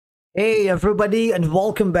Hey everybody, and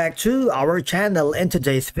welcome back to our channel. In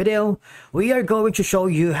today's video, we are going to show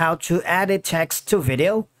you how to add a text to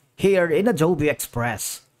video here in Adobe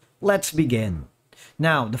Express. Let's begin.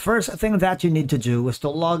 Now, the first thing that you need to do is to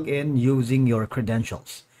log in using your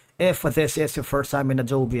credentials. If this is your first time in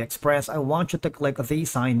Adobe Express, I want you to click the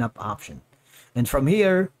sign up option. And from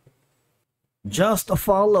here, just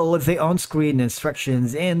follow the on-screen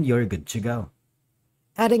instructions and you're good to go.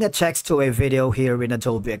 Adding a text to a video here in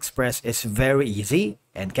Adobe Express is very easy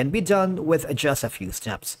and can be done with just a few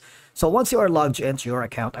steps. So once you are logged into your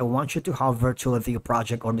account, I want you to hover to the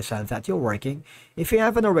project or design that you're working. If you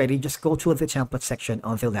haven't already, just go to the template section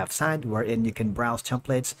on the left side wherein you can browse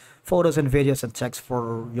templates, photos and videos and text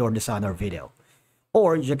for your design or video.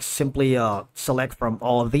 Or you just simply select from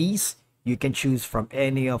all of these. You can choose from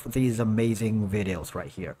any of these amazing videos right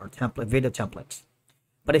here or video templates.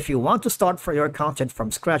 But if you want to start for your content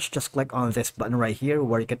from scratch, just click on this button right here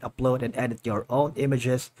where you can upload and edit your own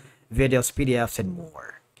images, videos, PDFs, and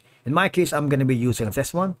more. In my case, I'm going to be using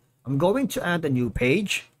this one. I'm going to add a new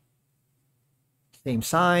page. Same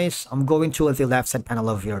size. I'm going to the left side panel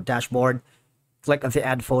of your dashboard. Click on the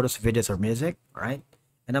add photos, videos, or music. All right.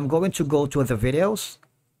 And I'm going to go to the videos.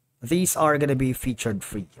 These are going to be featured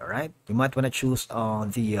free. All right. You might want to choose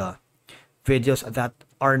the videos that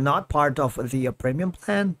are not part of the premium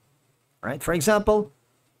plan. Right, for example,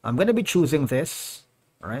 I'm going to be choosing this.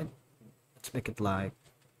 All right, let's make it like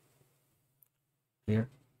here.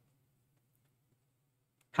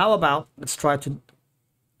 How about let's try to,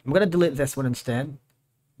 I'm going to delete this one instead.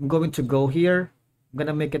 I'm going to go here. I'm going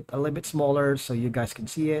to make it a little bit smaller so you guys can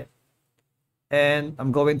see it. And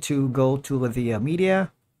I'm going to go to the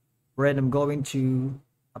media, where I'm going to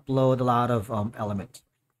upload a lot of elements.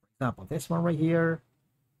 For example, this one right here.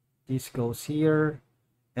 This goes here.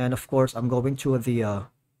 And of course, I'm going to the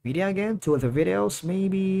media again, to the videos.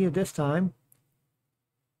 Maybe this time,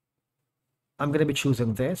 I'm going to be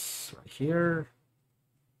choosing this right here.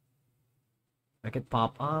 Make it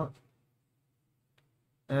pop out.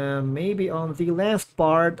 And maybe on the last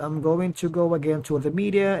part, I'm going to go again to the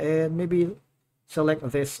media and maybe select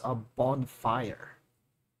this bonfire.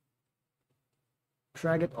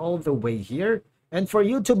 Drag it all the way here. And for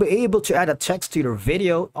you to be able to add a text to your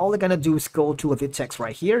video, all you're gonna do is go to the text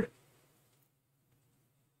right here.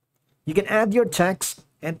 You can add your text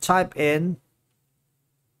and type in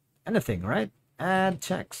anything, right? Add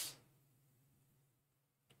text.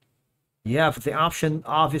 You have the option,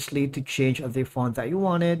 obviously, to change the font that you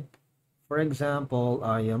wanted. For example,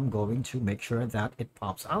 I am going to make sure that it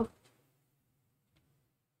pops out.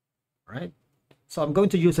 All right. So I'm going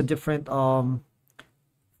to use a different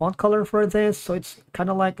font color for this, so it's kind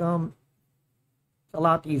of like a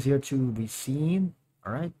lot easier to be seen.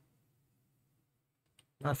 All right,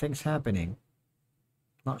 nothing's happening,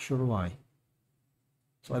 not sure why.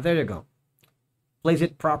 So there you go. Place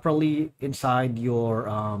it properly inside your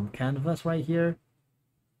canvas right here,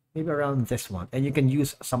 maybe around this one, and you can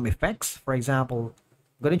use some effects. For example,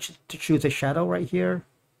 I'm going to choose a shadow right here,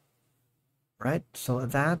 right? So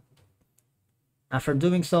that after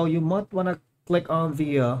doing so, you might want to click on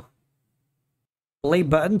the play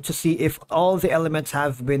button to see if all the elements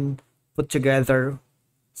have been put together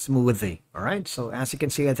smoothly. All right, so as you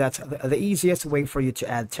can see, that's the easiest way for you to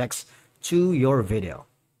add text to your video.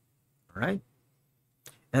 All right,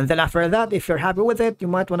 and then after that, if you're happy with it, you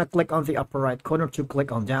might want to click on the upper right corner to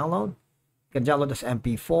click on download. You can download this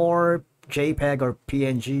MP4, JPEG, or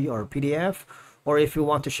PNG, or PDF. Or if you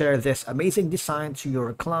want to share this amazing design to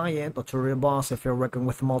your client or to your boss, if you're working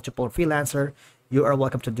with multiple freelancer, you are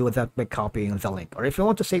welcome to do that by copying the link. Or if you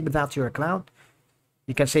want to save that to your cloud,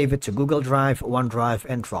 you can save it to Google Drive, OneDrive,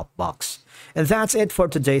 and Dropbox. And that's it for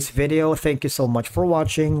today's video. Thank you so much for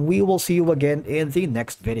watching. We will see you again in the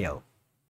next video.